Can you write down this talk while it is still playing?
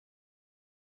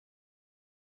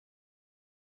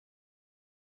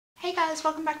Hey guys,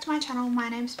 welcome back to my channel. My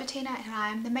name is Bettina and I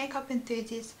am the makeup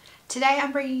enthusiast. Today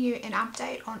I'm bringing you an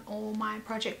update on all my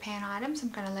Project Pan items. I'm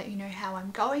going to let you know how I'm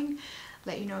going,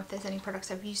 let you know if there's any products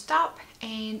I've used up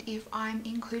and if I'm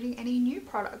including any new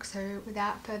products. So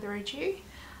without further ado,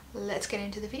 let's get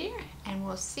into the video and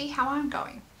we'll see how I'm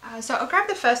going. So I'll grab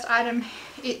the first item.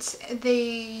 It's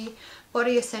the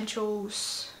Body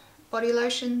Essentials body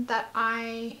lotion that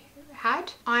I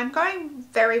had. I'm going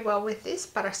very well with this,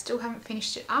 but I still haven't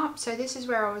finished it up. So this is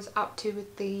where I was up to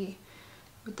with the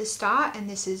start, and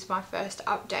this is my first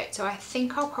update. So I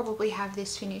think I'll probably have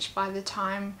this finished by the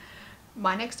time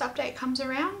my next update comes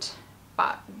around,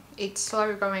 but it's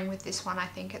slow going with this one I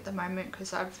think at the moment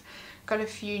because I've got a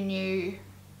few new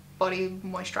body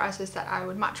moisturizers that I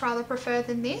would much rather prefer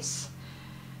than this.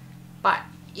 But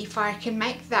if I can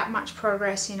make that much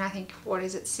progress in, I think, what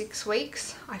is it, 6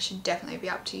 weeks, I should definitely be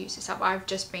able to use this up. I've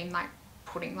just been like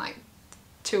putting like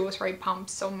 2 or 3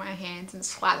 pumps on my hands and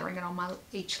slathering it on my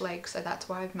each leg, so that's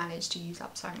why I've managed to use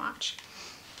up so much.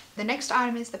 The next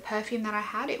item is the perfume that I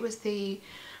had. It was the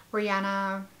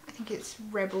Rhianna, I think it's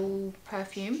Rebel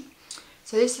perfume.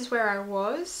 So this is where I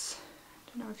was.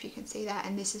 I don't know if you can see that,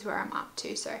 and this is where I'm up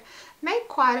to. So I made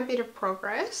quite a bit of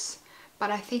progress. But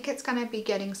I think it's going to be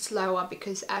getting slower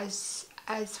because as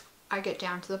I get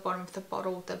down to the bottom of the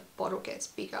bottle gets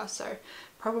bigger. So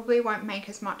probably won't make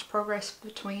as much progress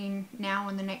between now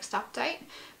and the next update.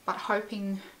 But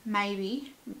hoping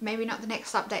maybe not the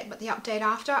next update, but the update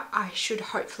after, I should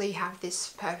hopefully have this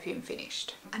perfume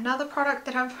finished. Another product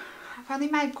that I've only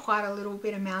made quite a little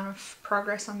bit amount of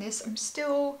progress on this.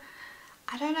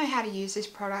 I don't know how to use this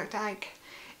product.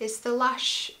 It's the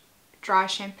Lush dry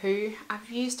shampoo. I've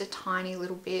used a tiny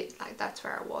little bit, like that's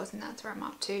where I was and that's where I'm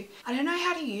up to. I don't know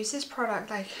how to use this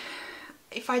product. Like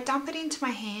if I dump it into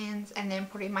my hands and then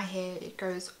put it in my hair, it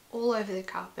goes all over the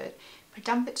carpet. If I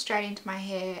dump it straight into my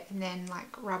hair and then like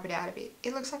rub it out a bit,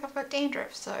 it looks like I've got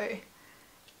dandruff. So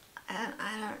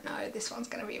I don't know, this one's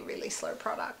going to be a really slow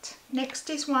product. Next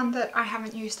is one that I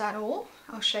haven't used at all.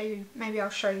 Maybe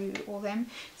I'll show you all them.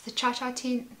 It's the Cha-Cha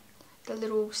Tint, the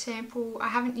little sample. I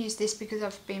haven't used this because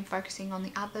I've been focusing on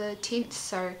the other tints,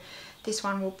 so this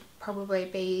one will probably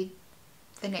be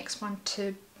the next one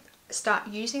to start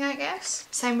using, I guess.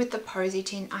 Same with the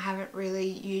Posietint. I haven't really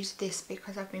used this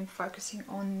because I've been focusing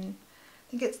on, I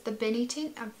think it's the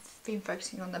Benetint. I've been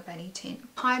focusing on the Benetint.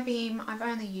 Highbeam, I've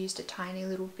only used a tiny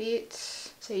little bit.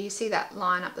 So you see that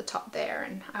line up the top there,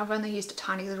 and I've only used a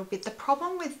tiny little bit. The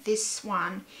problem with this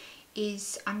one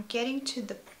is I'm getting to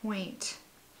the point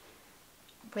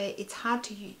where it's hard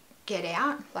to get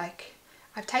out. Like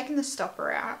I've taken the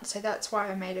stopper out, so that's why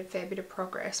I made a fair bit of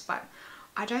progress, but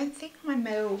I don't think my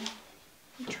metal,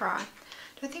 I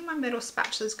don't think my metal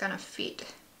spatula is gonna fit.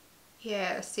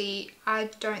 Yeah, see, I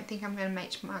don't think I'm gonna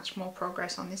make much more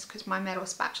progress on this because my metal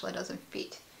spatula doesn't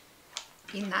fit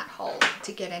in that hole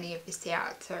to get any of this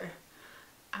out, so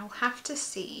I'll have to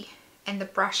see. And the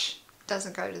brush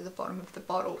doesn't go to the bottom of the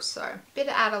bottle, so a bit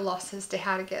at a loss as to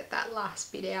how to get that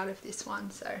last bit out of this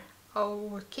one, so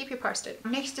I'll keep you posted.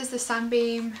 Next is the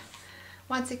Sunbeam.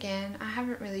 Once again, I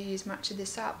haven't really used much of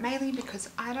this up, mainly because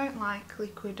I don't like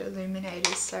liquid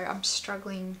illuminators, so I'm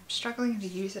struggling to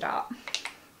use it up.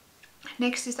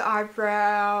 Next is the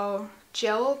Eyebrow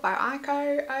Gel by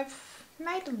Eyeko. I've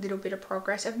made a little bit of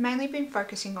progress. I've mainly been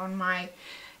focusing on my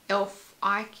e.l.f.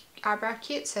 Eyebrow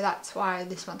Kit, so that's why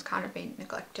this one's kind of been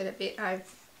neglected a bit.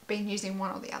 I've been using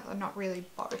one or the other, not really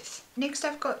both. Next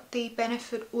I've got the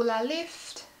Benefit Hoola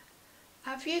Lift.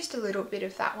 I've used a little bit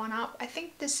of that one up. I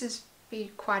think this is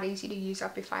be quite easy to use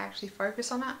up if I actually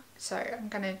focus on it, so I'm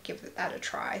going to give that a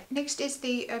try. Next is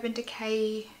the Urban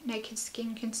Decay Naked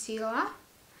Skin Concealer.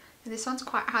 And this one's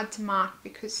quite hard to mark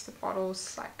because the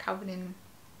bottle's like covered in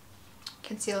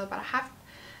concealer, but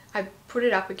I put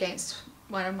it up against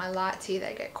one of my lights here.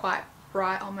 They get quite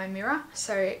bright on my mirror,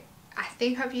 so I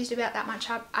think I've used about that much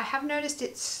up. I have noticed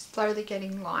it's slowly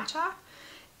getting lighter,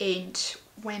 and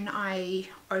when I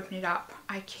open it up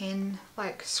I can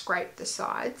like scrape the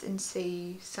sides and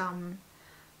see some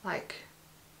like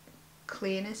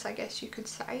clearness, I guess you could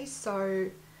say. So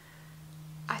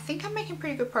I think I'm making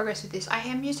pretty good progress with this. I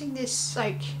am using this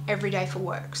like every day for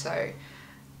work, so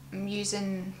I'm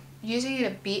using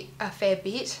it a fair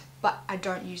bit, but I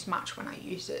don't use much when I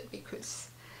use it because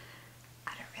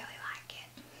I don't really like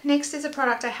it. Next is a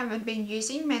product I haven't been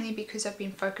using, mainly because I've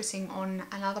been focusing on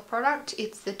another product.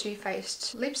 It's the Too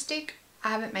Faced lipstick. I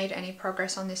haven't made any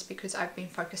progress on this because I've been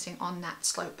focusing on that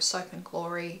Soap and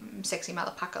Glory Sexy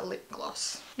Mother Pucker lip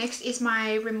gloss. Next is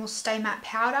my Rimmel Stay Matte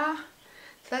powder.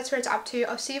 So that's where it's up to.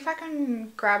 I'll see if I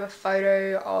can grab a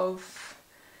photo of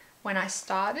when I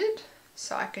started.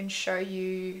 so I can show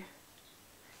you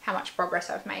how much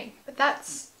progress I've made. But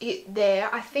that's it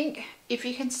there. I think if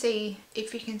you can see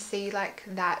like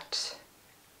that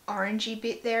orangey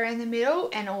bit there in the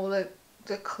middle, and all the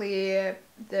clear,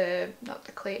 the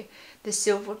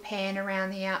silver pan around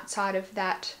the outside of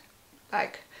that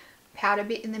like powder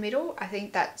bit in the middle, I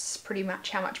think that's pretty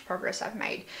much how much progress I've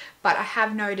made. But I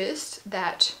have noticed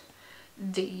that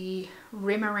the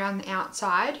rim around the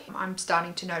outside, I'm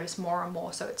starting to notice more and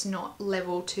more, so it's not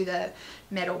level to the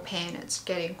metal pan, it's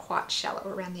getting quite shallow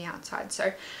around the outside.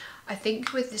 So I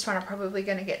think with this one I'm probably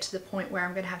going to get to the point where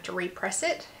I'm going to have to repress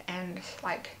it and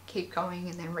like keep going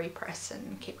and then repress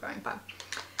and keep going. But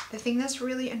the thing that's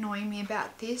really annoying me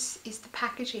about this is the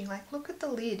packaging. Like, look at the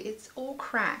lid, it's all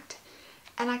cracked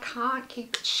and I can't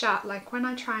keep it shut. Like when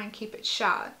I try and keep it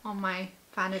shut on my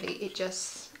Vanity, it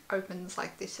just opens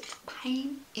like this. It's a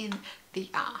pain in the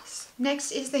ass.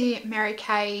 Next is the Mary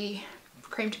Kay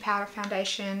cream to powder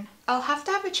foundation. I'll have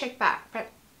to have a check back, but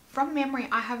from memory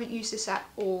I haven't used this at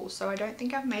all, so I don't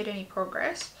think I've made any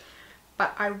progress,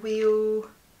 but I will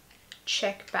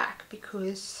check back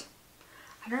because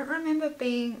I don't remember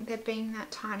there being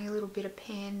that tiny little bit of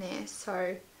pan there,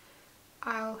 so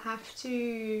I'll have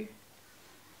to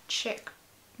check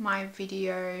my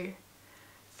video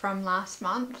from last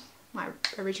month, my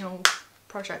original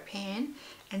project pan,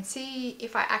 and see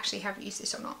if I actually have used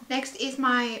this or not. Next is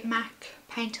my MAC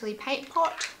Painterly paint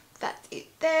pot. That's it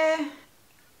there.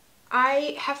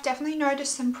 I have definitely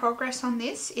noticed some progress on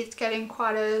this. It's getting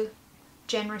quite a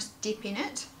generous dip in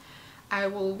it. I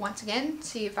will once again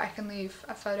see if I can leave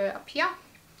a photo up here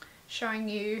showing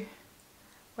you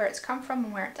where it's come from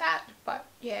and where it's at, but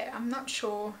yeah, I'm not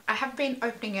sure. I have been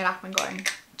opening it up and going,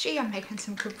 gee, I'm making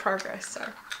some good progress. So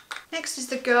next is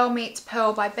the Girl Meets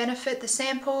Pearl by Benefit, the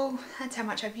sample. That's how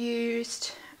much I've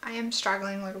used. I am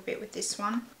struggling a little bit with this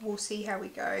one. We'll see how we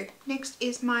go. Next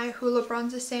is my Hoola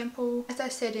bronzer sample. As I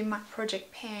said in my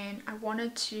project pan, I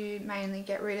wanted to mainly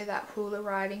get rid of that Hoola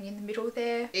writing in the middle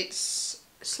there. It's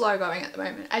slow going at the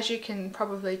moment, as you can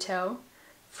probably tell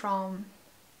from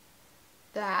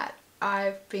that.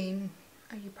 I've been,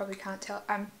 oh, you probably can't tell,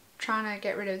 I'm trying to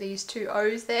get rid of these two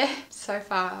O's there. So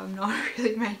far I'm not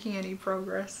really making any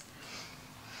progress.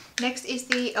 Next is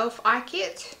the e.l.f. eye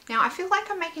kit. Now I feel like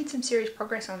I'm making some serious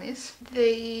progress on this.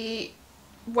 The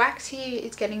wax here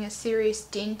is getting a serious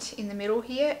dent in the middle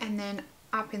here, and then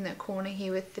up in the corner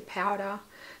here with the powder.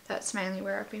 That's mainly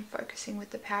where I've been focusing with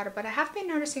the powder, but I have been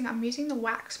noticing I'm using the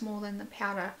wax more than the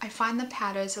powder. I find the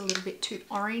powder is a little bit too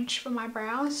orange for my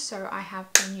brows, so I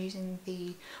have been using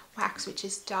the wax, which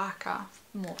is darker,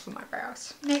 more for my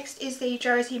brows. Next is the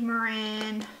Josie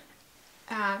Maran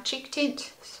cheek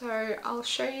tint. So I'll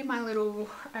show you my little,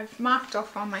 I've marked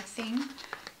off on my thing.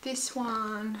 This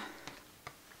one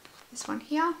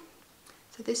here.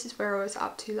 So this is where I was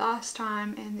up to last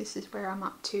time, and this is where I'm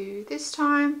up to this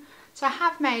time. So I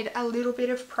have made a little bit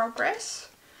of progress.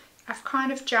 I've kind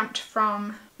of jumped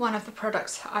from one of the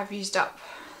products I've used up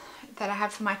that I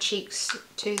have for my cheeks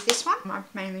to this one.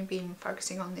 I've mainly been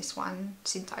focusing on this one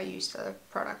since I used the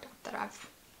product that I've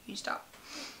used up.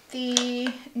 The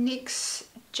NYX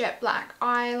Jet Black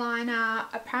eyeliner.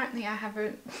 Apparently I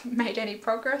haven't made any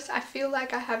progress. I feel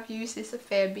like I have used this a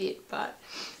fair bit, but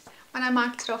when I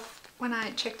marked it off, when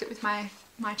I checked it with my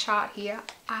chart here,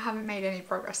 I haven't made any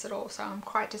progress at all, so I'm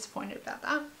quite disappointed about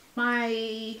that.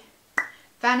 My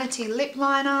Vani-T lip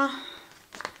liner,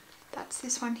 that's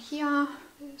this one here.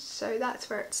 So that's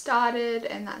where it started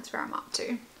and that's where I'm up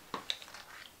to.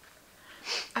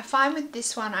 I find with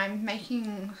this one I'm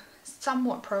making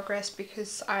somewhat progress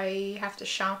because I have to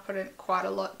sharpen it quite a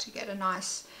lot to get a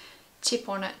nice tip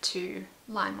on it to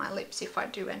line my lips if I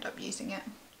do end up using it.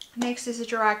 Next is a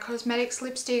Gerard Cosmetics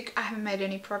lipstick. I haven't made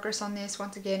any progress on this.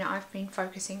 Once again, I've been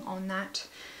focusing on that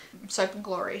Soap and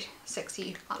Glory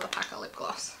Sexy Motherfucker lip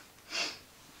gloss.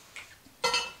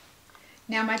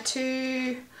 Now my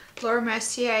two Laura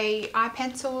Mercier eye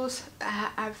pencils,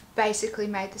 I've basically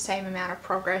made the same amount of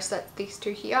progress that these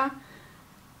two here.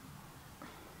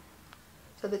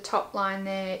 So the top line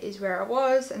there is where I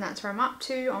was, and that's where I'm up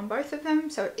to on both of them.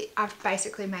 So I've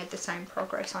basically made the same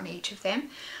progress on each of them.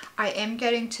 I am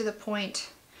getting to the point,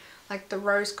 like the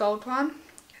rose gold one,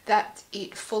 that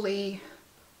it fully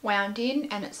wound in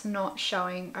and it's not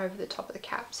showing over the top of the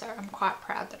cap. So I'm quite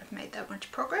proud that I've made that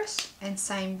much progress. And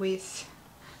same with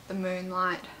the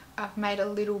Moonlight. I've made a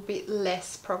little bit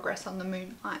less progress on the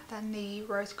Moonlight than the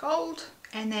rose gold.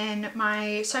 And then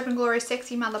my Soap and Glory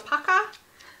Sexy Mother Pucker.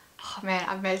 Oh man,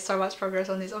 I've made so much progress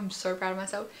on this. I'm so proud of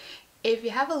myself. If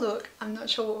you have a look, I'm not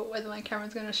sure whether my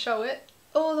camera's going to show it.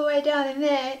 All the way down in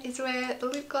there is where the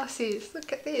lip gloss is.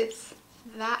 Look at this.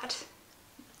 That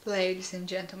ladies and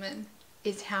gentlemen,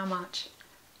 is how much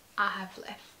I have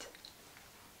left.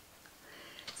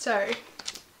 So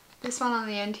this one on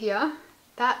the end here,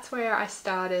 that's where I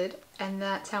started, and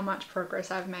that's how much progress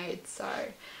I've made. So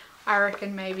I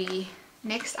reckon maybe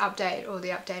next update or the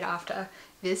update after,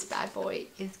 this bad boy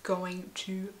is going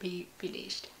to be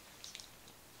finished.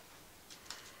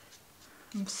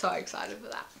 I'm so excited for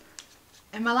that.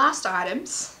 And my last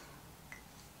items,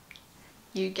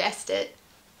 you guessed it,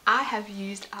 I have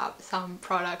used up some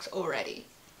products already.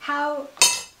 How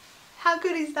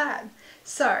good is that?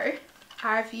 So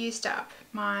I've used up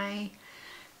my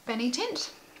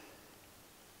Benetint,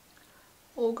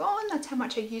 all gone. That's how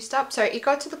much I used up. So it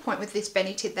got to the point with this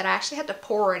Benetint that I actually had to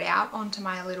pour it out onto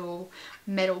my little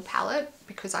metal palette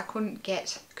because I couldn't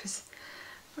get, because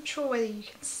I'm not sure whether you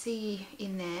can see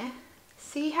in there.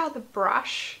 See how the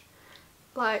brush,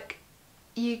 like,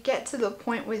 you get to the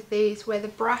point with these where the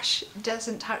brush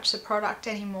doesn't touch the product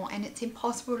anymore and it's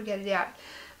impossible to get it out.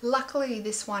 Luckily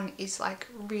this one is like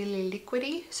really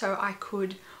liquidy, so I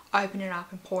could open it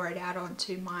up and pour it out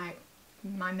onto my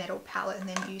metal palette and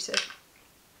then use it.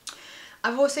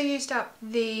 I've also used up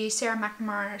the Sarah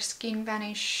McNamara Skin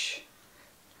Vanish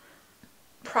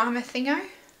primer thingo.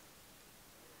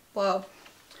 Well,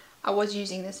 I was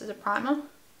using this as a primer.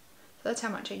 So that's how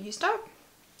much I used up.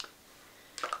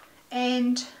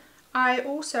 And I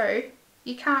also,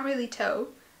 you can't really tell,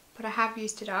 but I have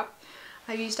used it up.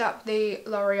 I used up the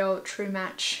L'Oreal True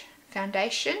Match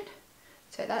foundation.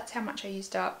 So that's how much I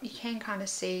used up. You can kind of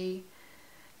see,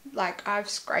 like, I've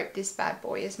scraped this bad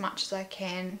boy as much as I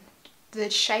can. The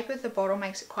shape of the bottle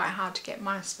makes it quite hard to get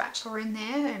my spatula in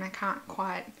there, and I can't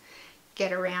quite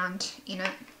get around in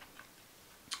it.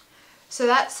 So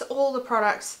that's all the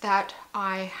products that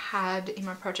I had in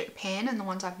my project pan and the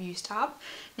ones I've used up.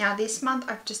 Now this month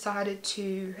I've decided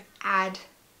to add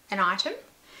an item,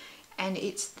 and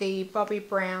it's the Bobbi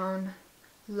Brown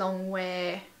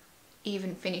Longwear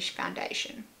Even Finish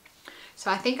Foundation. So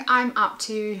I think I'm up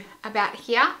to about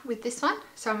here with this one,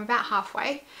 so I'm about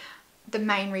halfway. The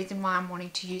main reason why I'm wanting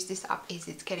to use this up is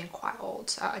it's getting quite old,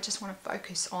 so I just want to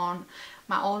focus on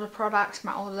my older products,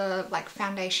 my older like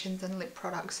foundations and lip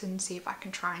products, and see if I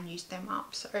can try and use them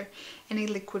up. So any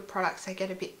liquid products I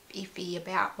get a bit iffy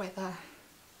about whether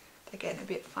they're getting a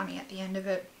bit funny at the end of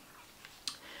it.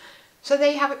 So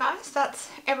there you have it, guys. That's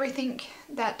everything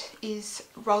that is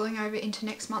rolling over into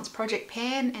next month's project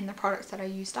pan and the products that I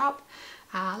used up.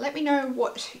 Let me know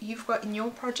what you've got in your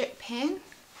project pan.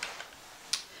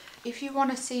 If you want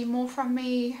to see more from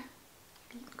me,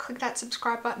 click that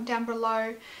subscribe button down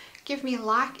below. Give me a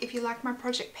like if you like my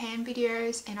project pan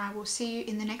videos, and I will see you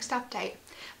in the next update.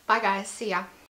 Bye guys, see ya.